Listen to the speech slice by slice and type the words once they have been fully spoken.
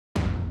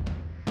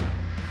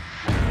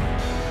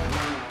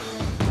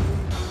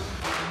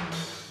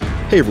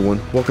Hey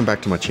everyone, welcome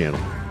back to my channel.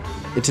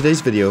 In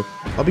today's video,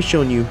 I'll be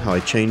showing you how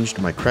I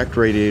changed my cracked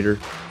radiator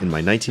in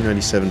my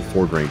 1997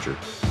 Ford Ranger.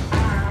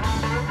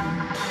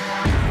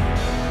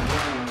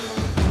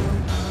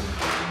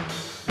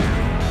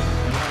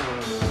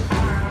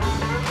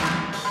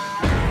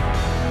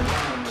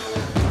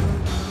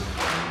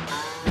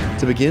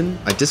 To begin,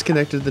 I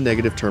disconnected the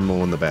negative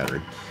terminal in the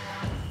battery.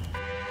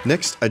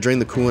 Next, I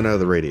drained the coolant out of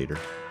the radiator.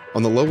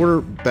 On the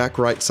lower back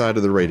right side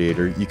of the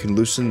radiator, you can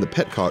loosen the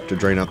petcock to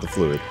drain out the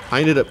fluid. I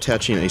ended up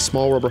attaching a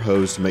small rubber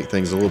hose to make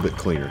things a little bit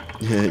cleaner.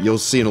 You'll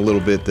see in a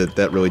little bit that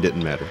that really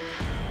didn't matter.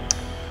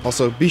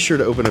 Also, be sure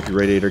to open up your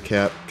radiator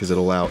cap because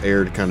it'll allow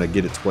air to kind of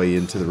get its way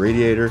into the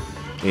radiator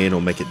and it'll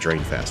make it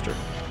drain faster.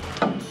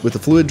 With the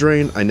fluid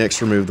drain, I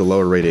next removed the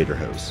lower radiator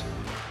hose.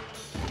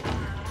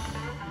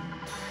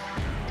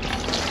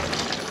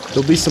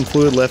 There'll be some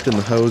fluid left in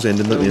the hose and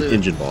in the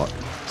engine block,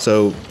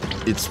 so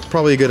it's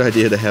probably a good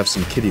idea to have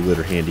some kitty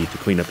litter handy to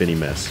clean up any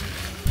mess.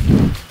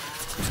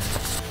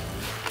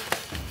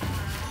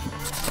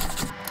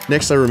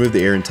 Next, I remove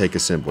the air intake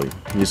assembly.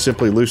 You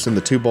simply loosen the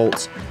two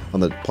bolts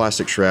on the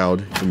plastic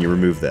shroud and you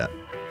remove that.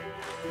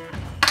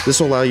 This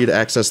will allow you to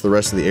access the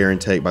rest of the air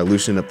intake by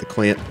loosening up the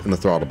clamp and the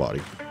throttle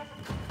body.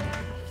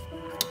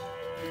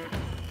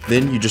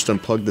 Then you just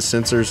unplug the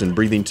sensors and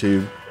breathing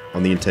tube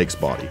on the intake's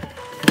body.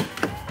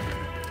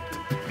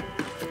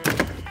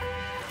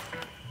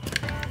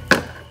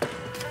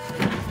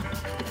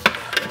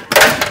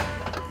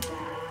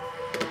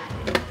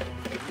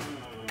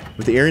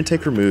 With the air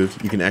intake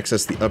removed, you can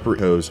access the upper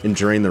hose and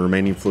drain the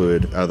remaining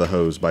fluid out of the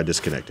hose by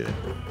disconnecting it.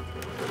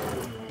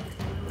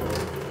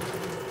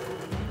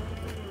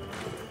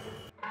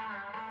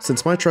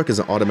 Since my truck is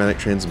an automatic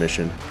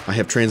transmission, I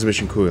have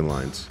transmission cooling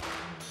lines.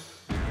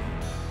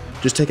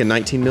 Just take a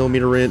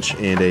 19mm wrench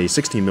and a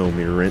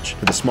 16mm wrench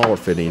with a smaller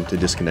fitting to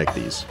disconnect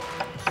these.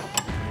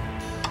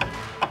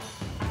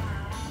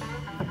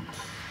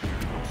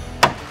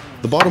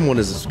 The bottom one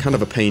is kind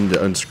of a pain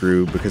to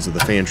unscrew because of the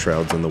fan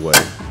shrouds in the way.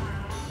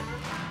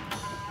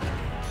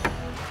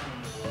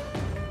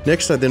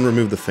 Next, I then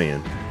remove the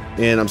fan.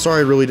 And I'm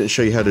sorry I really didn't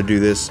show you how to do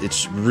this.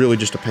 It's really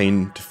just a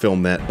pain to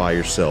film that by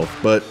yourself.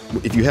 But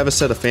if you have a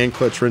set of fan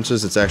clutch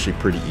wrenches, it's actually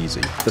pretty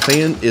easy. The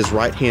fan is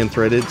right hand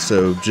threaded,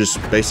 so just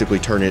basically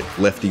turn it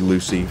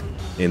lefty-loosey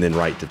and then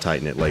right to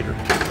tighten it later.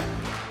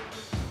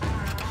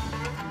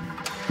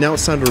 Now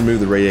it's time to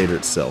remove the radiator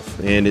itself,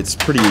 and it's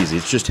pretty easy.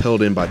 It's just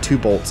held in by two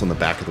bolts on the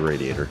back of the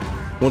radiator.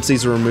 Once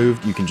these are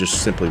removed, you can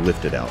just simply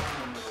lift it out.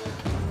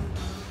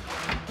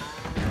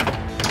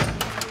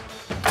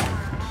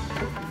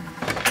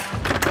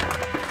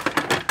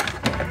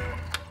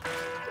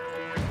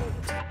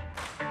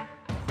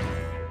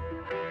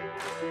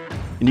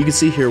 And you can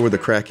see here where the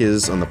crack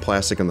is on the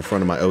plastic on the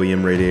front of my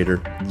OEM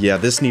radiator. Yeah,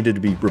 this needed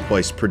to be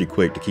replaced pretty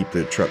quick to keep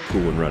the truck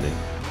cool and running.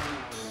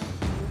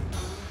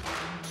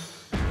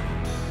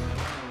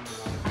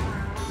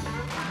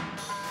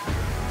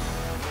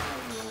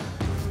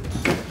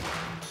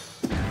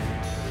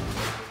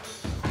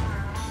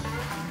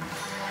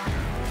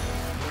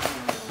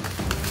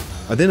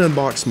 I then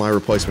unboxed my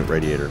replacement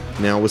radiator.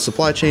 Now with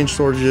supply chain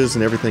shortages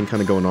and everything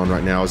kind of going on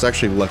right now, I was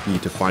actually lucky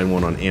to find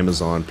one on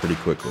Amazon pretty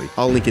quickly.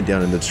 I'll link it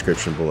down in the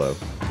description below.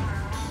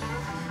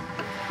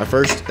 I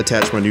first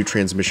attached my new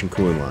transmission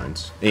cooling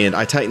lines, and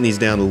I tightened these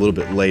down a little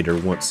bit later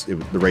once the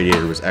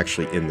radiator was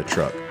actually in the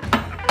truck.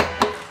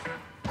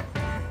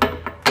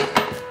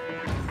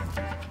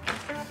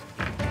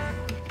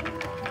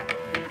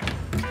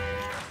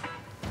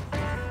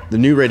 The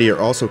new radiator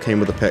also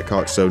came with a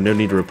petcock, so no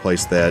need to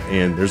replace that,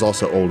 and there's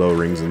also old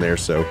O-rings in there,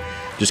 so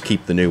just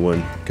keep the new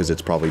one because it's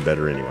probably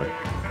better anyway.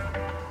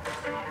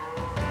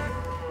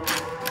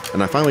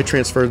 And I finally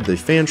transferred the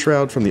fan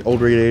shroud from the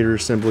old radiator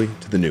assembly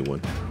to the new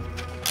one.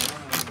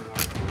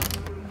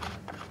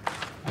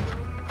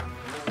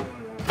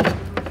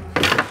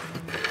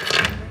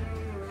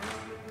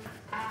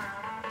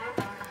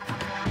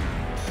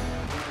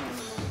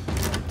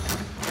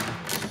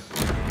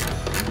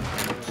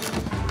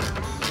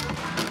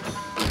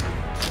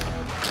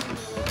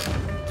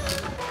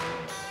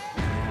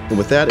 And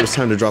with that, it was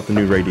time to drop the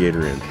new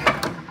radiator in.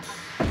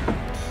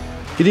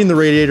 Getting the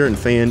radiator and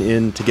fan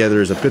in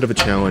together is a bit of a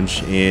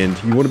challenge, and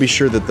you want to be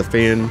sure that the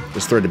fan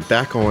is threaded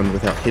back on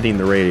without hitting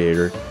the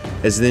radiator,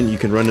 as then you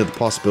can run into the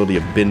possibility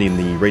of bending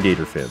the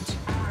radiator fins.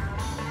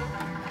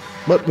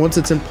 But once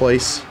it's in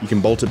place, you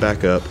can bolt it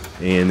back up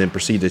and then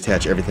proceed to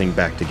attach everything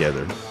back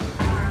together.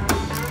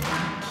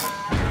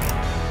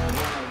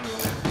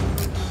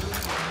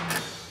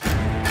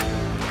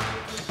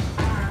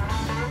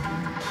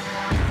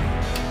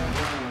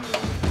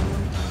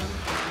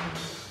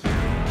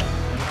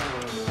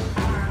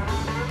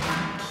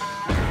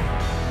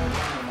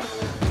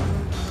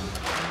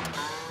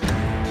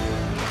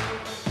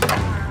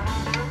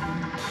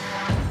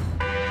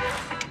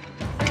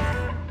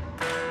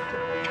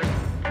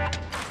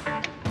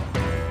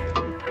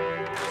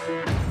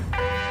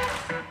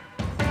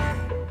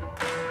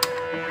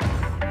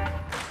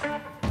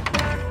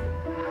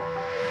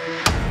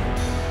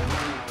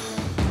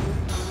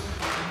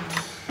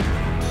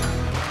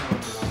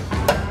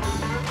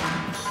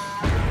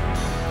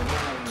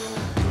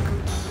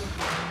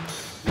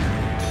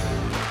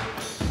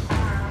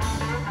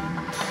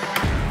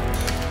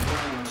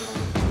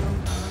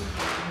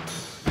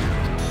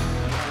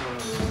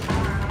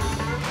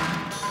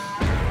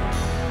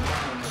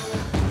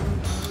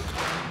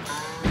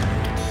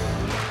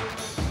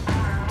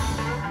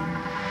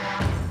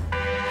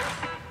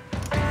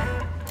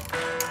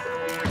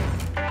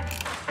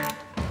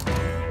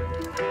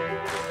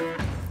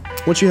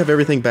 Once you have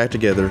everything back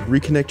together,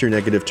 reconnect your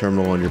negative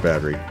terminal on your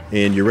battery,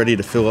 and you're ready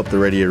to fill up the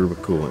radiator with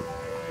coolant.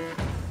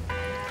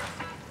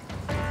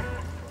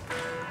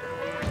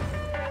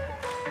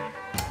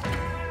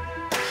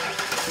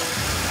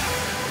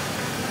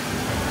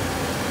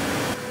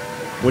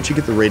 Once you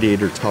get the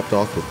radiator topped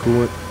off with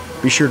coolant,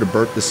 be sure to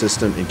burp the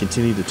system and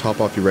continue to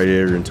top off your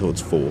radiator until it's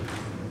full.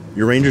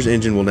 Your Ranger's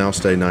engine will now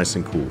stay nice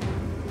and cool.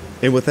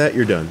 And with that,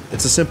 you're done.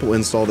 It's a simple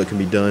install that can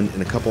be done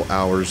in a couple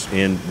hours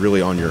and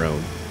really on your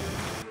own.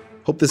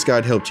 Hope this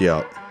guide helped you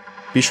out.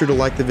 Be sure to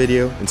like the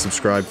video and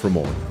subscribe for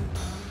more.